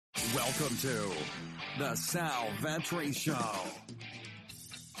Welcome to the Sal Vetri Show.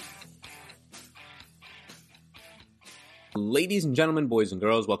 Ladies and gentlemen, boys and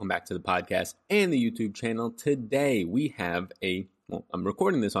girls, welcome back to the podcast and the YouTube channel. Today we have I'm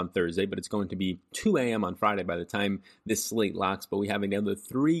recording this on Thursday, but it's going to be 2 a.m. on Friday by the time this slate locks. But we have another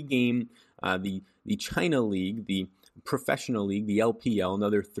 3-game, the China League, the Professional League, the LPL,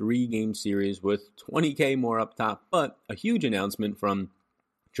 another 3-game series with 20K more up top. But a huge announcement from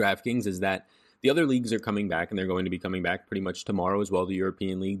DraftKings is that the other leagues are coming back, and they're going to be coming back pretty much tomorrow as well. The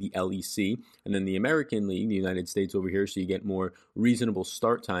European League, the LEC, and then the American League, the United States over here, so you get more reasonable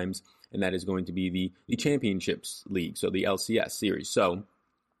start times, and that is going to be the Championships League, so the LCS series. So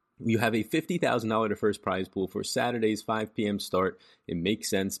you have a $50,000 to first prize pool for Saturday's 5 p.m. start. It makes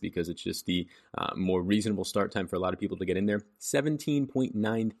sense because it's just the more reasonable start time for a lot of people to get in there.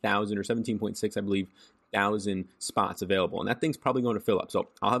 17.9 thousand or 17.6, I believe, thousand spots available, and that thing's probably going to fill up. So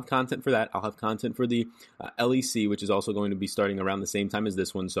I'll have content for that. I'll have content for the LEC, which is also going to be starting around the same time as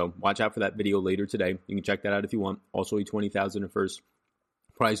this one. So watch out for that video later today. You can check that out if you want. Also a 20,000 at first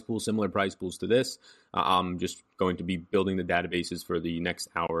prize pool, similar prize pools to this. I'm just going to be building the databases for the next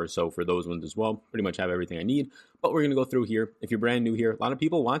hour or so for those ones as well. Pretty much have everything I need, but we're going to go through here. If you're brand new here, a lot of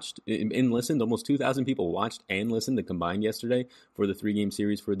people watched and listened. Almost 2,000 people watched and listened to combined yesterday for the 3-game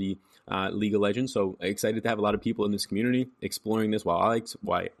series for the League of Legends. So excited to have a lot of people in this community exploring this while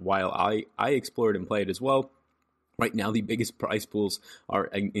I explored and played as well. Right now, the biggest prize pools are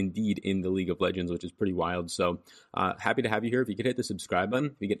indeed in the League of Legends, which is pretty wild. So happy to have you here. If you could hit the subscribe button,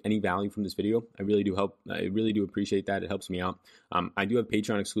 if you get any value from this video, I really do appreciate that. It helps me out. I do have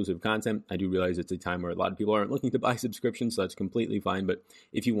Patreon exclusive content. I do realize it's a time where a lot of people aren't looking to buy subscriptions, so that's completely fine. But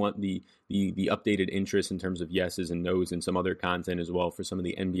if you want the updated interest in terms of yeses and nos and some other content as well for some of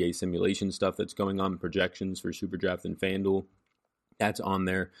the NBA simulation stuff that's going on, projections for SuperDraft and FanDuel, that's on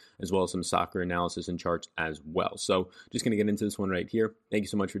there, as well as some soccer analysis and charts as well. So just going to get into this one right here. Thank you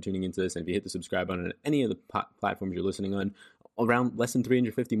so much for tuning into this. And if you hit the subscribe button on any of the platforms you're listening on, around less than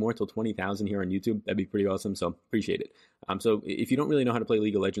 350 more till 20,000 here on YouTube, that'd be pretty awesome. So appreciate it. So if you don't really know how to play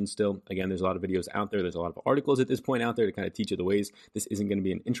League of Legends still, again, there's a lot of videos out there. There's a lot of articles at this point out there to kind of teach you the ways. This isn't going to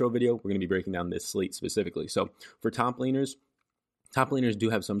be an intro video. We're going to be breaking down this slate specifically. So for top laners do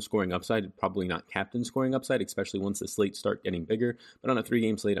have some scoring upside, probably not captain scoring upside, especially once the slates start getting bigger. But on a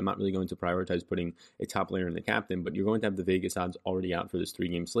 3-game slate, I'm not really going to prioritize putting a top laner in the captain, but you're going to have the Vegas odds already out for this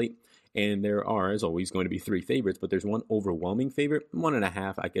 3-game slate. And there are, as always, going to be 3 favorites, but there's one overwhelming favorite,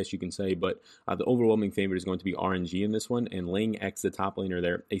 1.5, I guess you can say, but the overwhelming favorite is going to be RNG in this one, and laying X, the top laner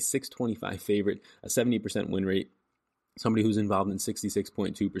there, a 625 favorite, a 70% win rate. Somebody who's involved in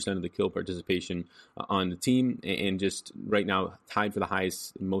 66.2% of the kill participation on the team, and just right now tied for the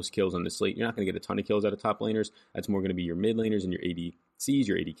highest most kills on the slate. You're not going to get a ton of kills out of top laners. That's more going to be your mid laners and your ADCs,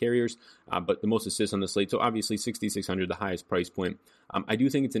 your AD carriers, but the most assists on the slate. So obviously 6,600, the highest price point. I do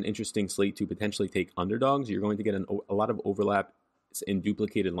think it's an interesting slate to potentially take underdogs. You're going to get a lot of overlap in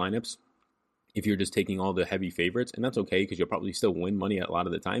duplicated lineups if you're just taking all the heavy favorites, and that's okay because you'll probably still win money a lot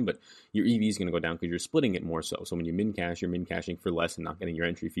of the time, but your EV is going to go down because you're splitting it more so. So when you min cash, you're min cashing for less and not getting your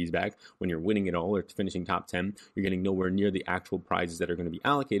entry fees back. When you're winning it all or finishing top 10, you're getting nowhere near the actual prizes that are going to be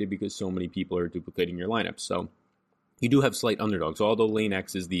allocated because so many people are duplicating your lineup. So you do have slight underdogs. So although lane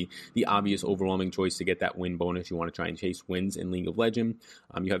X is the obvious overwhelming choice to get that win bonus, you want to try and chase wins in League of Legends.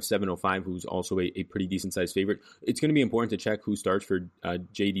 You have 705, who's also a pretty decent sized favorite. It's going to be important to check who starts for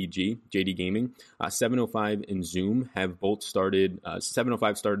JD Gaming. 705 and Zoom have both started.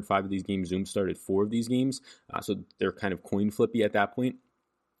 705 started 5 of these games. Zoom started 4 of these games. So they're kind of coin flippy at that point.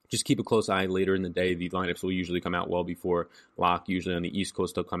 Just keep a close eye later in the day. The lineups will usually come out well before lock. Usually on the East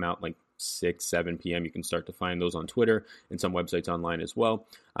Coast, they'll come out like 6, 7 p.m. You can start to find those on Twitter and some websites online as well.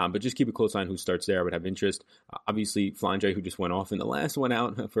 But just keep a close eye on who starts there. I would have interest. Obviously, Flandre, who just went off in the last one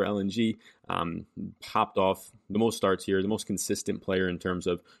out for LNG, popped off the most starts here, the most consistent player in terms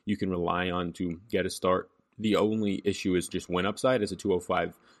of you can rely on to get a start. The only issue is just win upside as a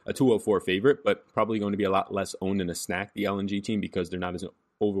 204 favorite, but probably going to be a lot less owned in a snack, the LNG team, because they're not as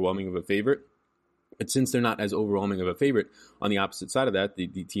overwhelming of a favorite. But since they're not as overwhelming of a favorite, on the opposite side of that, the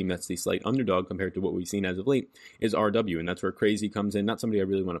team that's the slight underdog compared to what we've seen as of late is RW, and that's where Crazy comes in. Not somebody I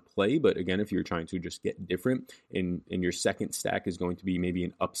really want to play, but again, if you're trying to just get different, and your second stack is going to be maybe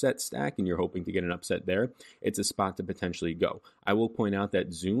an upset stack, and you're hoping to get an upset there, it's a spot to potentially go. I will point out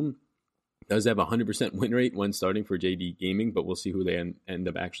that Zoom Does have a 100% win rate when starting for JD Gaming, but we'll see who they end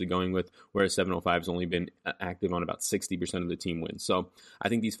up actually going with, whereas 705 has only been active on about 60% of the team wins. So I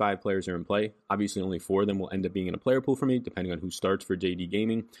think these 5 players are in play. Obviously, only 4 of them will end up being in a player pool for me, depending on who starts for JD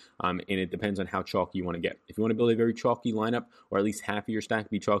Gaming, and it depends on how chalky you want to get. If you want to build a very chalky lineup, or at least half of your stack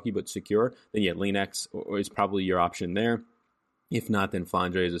be chalky but secure, then yeah, Lane X is probably your option there. If not, then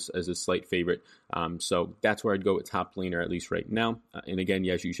Flandre is a slight favorite. So that's where I'd go with top laner, at least right now. And again,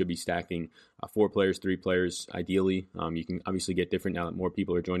 yes, you should be stacking 4 players, 3 players, ideally. You can obviously get different now that more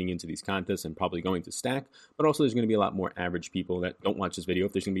people are joining into these contests and probably going to stack. But also there's going to be a lot more average people that don't watch this video.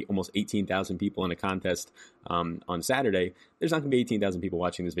 If there's going to be almost 18,000 people in a contest on Saturday, there's not going to be 18,000 people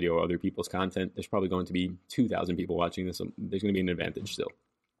watching this video or other people's content. There's probably going to be 2,000 people watching this. So there's going to be an advantage still.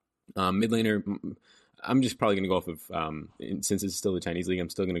 Mid laner, I'm just probably going to go off of, since it's still the Chinese league, I'm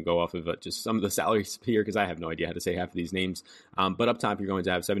still going to go off of just some of the salaries here because I have no idea how to say half of these names. But up top, you're going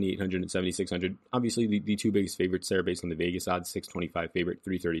to have 7,800 and 7,600. Obviously, the 2 biggest favorites there based on the Vegas odds, 625 favorite,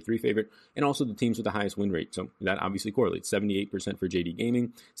 333 favorite, and also the teams with the highest win rate. So that obviously correlates. 78% for JD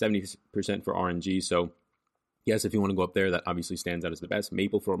Gaming, 70% for RNG. So yes, if you want to go up there, that obviously stands out as the best.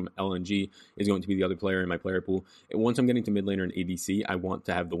 Maple from LNG is going to be the other player in my player pool. And once I'm getting to mid laner and ADC, I want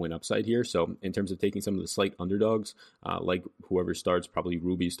to have the win upside here. So in terms of taking some of the slight underdogs, like whoever starts, probably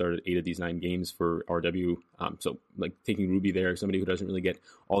Ruby started 8 of these 9 games for RW. So like taking Ruby there, somebody who doesn't really get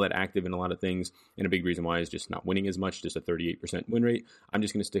all that active in a lot of things. And a big reason why is just not winning as much, just a 38% win rate. I'm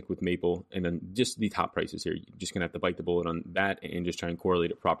just going to stick with Maple. And then just the top prices here. You're just going to have to bite the bullet on that and just try and correlate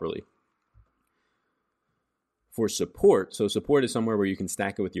it properly. For support, so support is somewhere where you can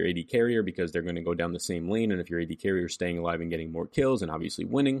stack it with your AD carrier because they're going to go down the same lane, and if your AD carrier is staying alive and getting more kills and obviously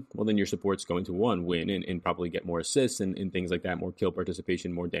winning, well then your support's going to win and probably get more assists and things like that, more kill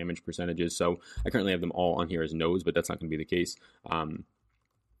participation, more damage percentages. So I currently have them all on here as nodes, but that's not going to be the case.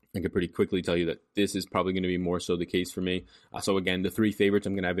 I could pretty quickly tell you that this is probably going to be more so the case for me. So again, the 3 favorites,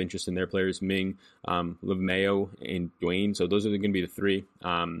 I'm going to have interest in their players, Ming, Livmeo, and Dwayne. So those are going to be the 3.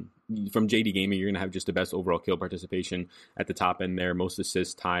 From JD Gaming, you're going to have just the best overall kill participation at the top end there. Most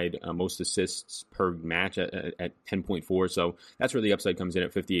assists tied, most assists per match at 10.4. So that's where the upside comes in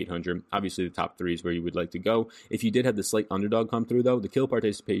at 5,800. Obviously, the top 3 is where you would like to go. If you did have the slight underdog come through, though, the kill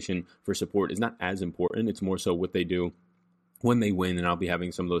participation for support is not as important. It's more so what they do when they win, and I'll be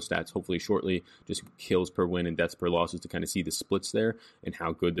having some of those stats hopefully shortly, just kills per win and deaths per losses to kind of see the splits there and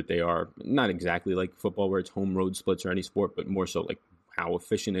how good that they are. Not exactly like football where it's home road splits or any sport, but more so like how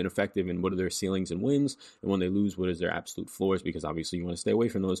efficient and effective and what are their ceilings and wins, and when they lose, what is their absolute floors, because obviously you want to stay away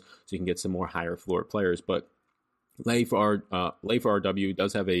from those so you can get some more higher floor players. But Lay for RW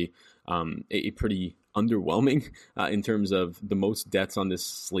does have a pretty underwhelming in terms of the most deaths on this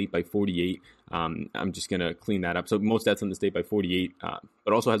slate by 48. I'm just going to clean that up. So most deaths on the slate by 48,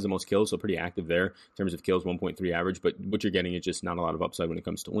 but also has the most kills, so pretty active there in terms of kills, 1.3 average. But what you're getting is just not a lot of upside when it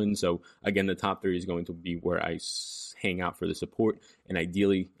comes to wins. So again, the top 3 is going to be where I hang out for the support, and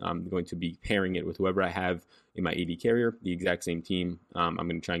ideally I'm going to be pairing it with whoever I have in my AD carrier, the exact same team. I'm going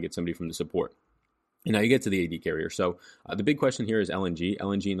to try and get somebody from the support. And now you get to the AD carrier. So the big question here is LNG.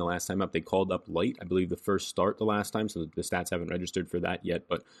 LNG in the last time up, they called up Light, I believe the first start the last time, so the stats haven't registered for that yet.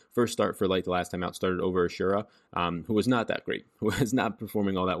 But first start for Light the last time out started over Ashura, who was not that great, who was not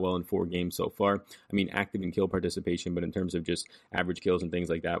performing all that well in 4 games so far. I mean, active in kill participation, but in terms of just average kills and things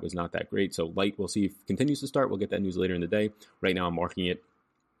like that, was not that great. So Light, we'll see if it continues to start. We'll get that news later in the day. Right now, I'm marking it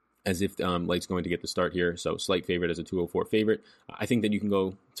as if Light's going to get the start here. So slight favorite as a 204 favorite. I think that you can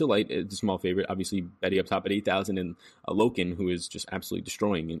go to Light as a small favorite. Obviously, Betty up top at 8,000, and Loken, who is just absolutely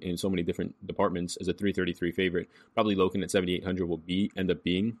destroying in so many different departments, as a 333 favorite. Probably Loken at 7,800 will end up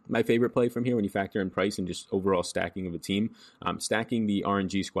being my favorite play from here when you factor in price and just overall stacking of a team. Stacking the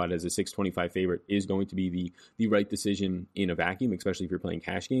RNG squad as a 625 favorite is going to be the right decision in a vacuum, especially if you're playing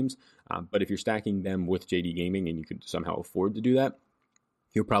cash games. But if you're stacking them with JD Gaming and you could somehow afford to do that,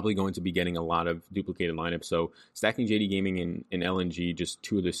 you're probably going to be getting a lot of duplicated lineups. So stacking JD Gaming and LNG, just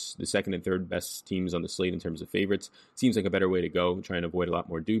 2 of the second and third best teams on the slate in terms of favorites, seems like a better way to go. Try and avoid a lot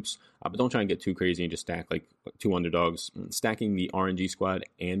more dupes, but don't try and get too crazy and just stack like 2 underdogs. Stacking the RNG squad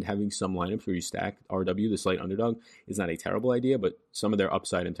and having some lineups where you stack RW, the slight underdog, is not a terrible idea, but some of their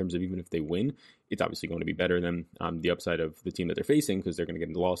upside in terms of even if they win, it's obviously going to be better than the upside of the team that they're facing because they're going to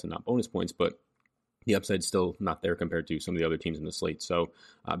get a loss and not bonus points, but the upside's still not there compared to some of the other teams in the slate. So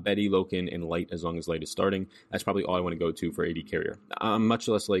Betty, Loken, and Light, as long as Light is starting, that's probably all I want to go to for AD carrier. I'm much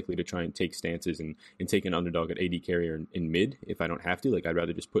less likely to try and take stances and take an underdog at AD carrier in mid if I don't have to. Like, I'd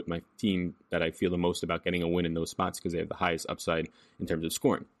rather just put my team that I feel the most about getting a win in those spots because they have the highest upside in terms of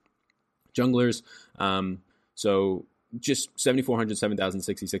scoring. Junglers, so just 7,400, 7,000,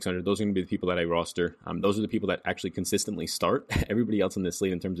 6,600. Those are going to be the people that I roster. Those are the people that actually consistently start. Everybody else in this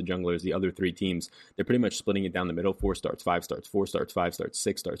slate in terms of junglers, the other three teams, they're pretty much splitting it down the middle. 4 starts, 5 starts, 4 starts, 5 starts,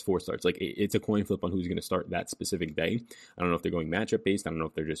 6 starts, 4 starts. Like it's a coin flip on who's going to start that specific day. I don't know if they're going matchup based. I don't know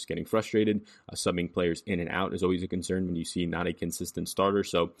if they're just getting frustrated. Subbing players in and out is always a concern when you see not a consistent starter.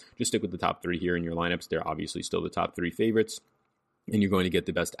 So just stick with the top 3 here in your lineups. They're obviously still the top 3 favorites, and you're going to get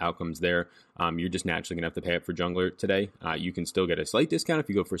the best outcomes there. You're just naturally going to have to pay up for jungler today. You can still get a slight discount if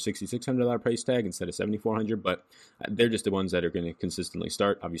you go for $6,600 price tag instead of $7,400, but they're just the ones that are going to consistently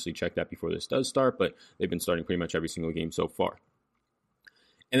start. Obviously, check that before this does start, but they've been starting pretty much every single game so far.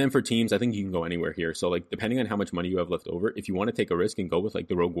 And then for teams, I think you can go anywhere here. So, like, depending on how much money you have left over, if you want to take a risk and go with, like,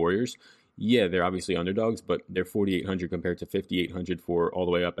 the Rogue Warriors, yeah, they're obviously underdogs, but they're 4,800 compared to 5,800 for all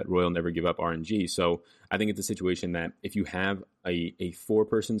the way up at Royal Never Give Up RNG. So, I think it's a situation that if you have a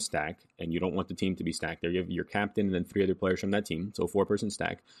 4-person stack and you don't want the team to be stacked there, you have your captain and then 3 other players from that team, so 4-person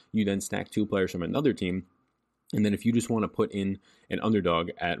stack. You then stack 2 players from another team. And then if you just want to put in an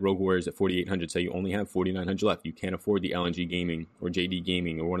underdog at Rogue Warriors at 4,800, say you only have 4,900 left, you can't afford the LNG Gaming or JD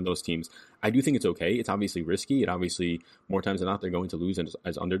Gaming or one of those teams, I do think it's okay. It's obviously risky. It obviously, more times than not, they're going to lose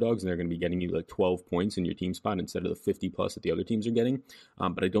as underdogs, and they're going to be getting you like 12 points in your team spot instead of the 50 plus that the other teams are getting.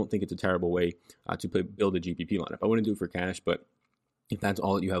 But I don't think it's a terrible way to build a GPP lineup. I wouldn't do it for cash, but if that's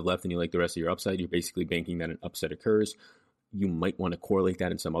all that you have left and you like the rest of your upside, you're basically banking that an upset occurs. You might want to correlate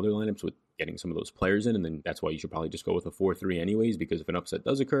that in some other lineups with getting some of those players in, and then that's why you should probably just go with a 4-3 anyways, because if an upset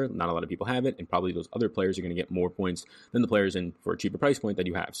does occur, not a lot of people have it, and probably those other players are going to get more points than the players in for a cheaper price point that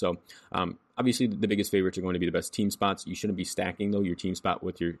you have. So obviously the biggest favorites are going to be the best team spots. You shouldn't be stacking, though, your team spot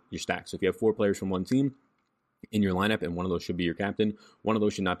with your stack. So if you have 4 players from one team in your lineup, and one of those should be your captain, one of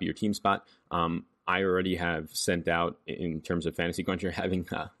those should not be your team spot. I already have sent out, in terms of Fantasy Cruncher, having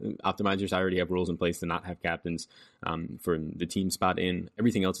optimizers, I already have rules in place to not have captains for the team spot in.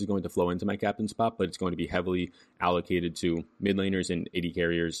 Everything else is going to flow into my captain spot, but it's going to be heavily allocated to mid laners and AD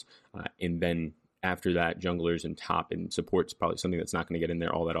carriers, and then after that, junglers and top and support's probably something that's not going to get in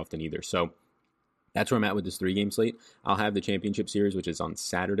there all that often either. So that's where I'm at with this 3-game slate. I'll have the championship series, which is on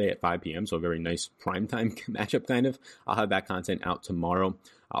Saturday at 5 p.m., so a very nice primetime matchup kind of. I'll have that content out tomorrow.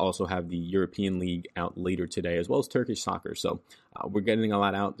 I'll also have the European League out later today, as well as Turkish soccer. So we're getting a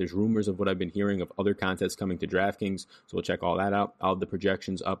lot out. There's rumors of what I've been hearing of other contests coming to DraftKings, so we'll check all that out. I'll have the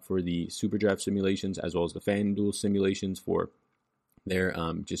projections up for the Super Draft simulations, as well as the FanDuel simulations for their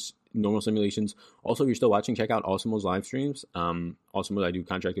just normal simulations. Also, if you're still watching, check out Awesomo's live streams. Awesome, I do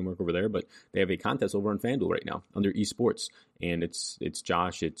contracting work over there, but they have a contest over on FanDuel right now under esports, and it's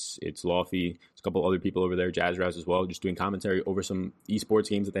Josh, it's Lofty, it's a couple other people over there, Jazzraz as well, just doing commentary over some esports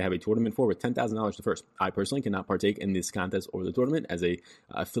games that they have a tournament for with $10,000 to first. I personally cannot partake in this contest or the tournament as a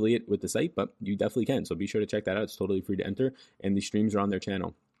affiliate with the site, but you definitely can. So be sure to check that out. It's totally free to enter, and the streams are on their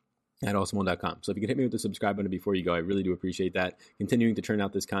channel at awesome.com. So if you could hit me with the subscribe button before you go, I really do appreciate that. Continuing to churn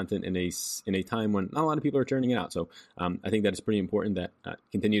out this content in a time when not a lot of people are churning it out. So I think that it's pretty important that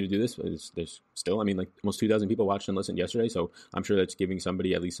continue to do this. There's still, like almost 2,000 people watched and listened yesterday. So I'm sure that's giving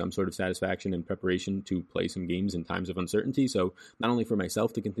somebody at least some sort of satisfaction and preparation to play some games in times of uncertainty. So not only for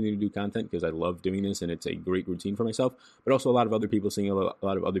myself to continue to do content, because I love doing this and it's a great routine for myself, but also a lot of other people, seeing a lot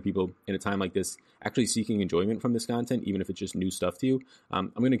of other people in a time like this actually seeking enjoyment from this content, even if it's just new stuff to you.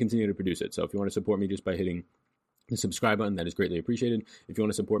 I'm going to continue to produce it. So if you want to support me just by hitting the subscribe button, that is greatly appreciated. If you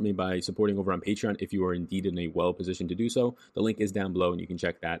want to support me by supporting over on Patreon, if you are indeed in a well position to do so, the link is down below and you can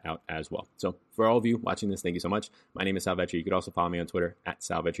check that out as well. So for all of you watching this, thank you so much. My name is Sal Vetri. You could also follow me on Twitter at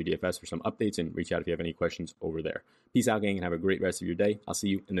SalVetriDFS for some updates, and reach out if you have any questions over there. Peace out, gang, and have a great rest of your day. I'll see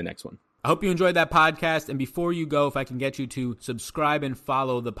you in the next one. I hope you enjoyed that podcast. And before you go, if I can get you to subscribe and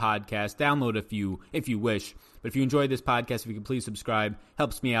follow the podcast, download a few if you wish. But if you enjoyed this podcast, if you could please subscribe,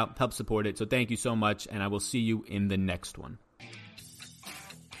 helps me out, helps support it. So thank you so much, and I will see you in the next one.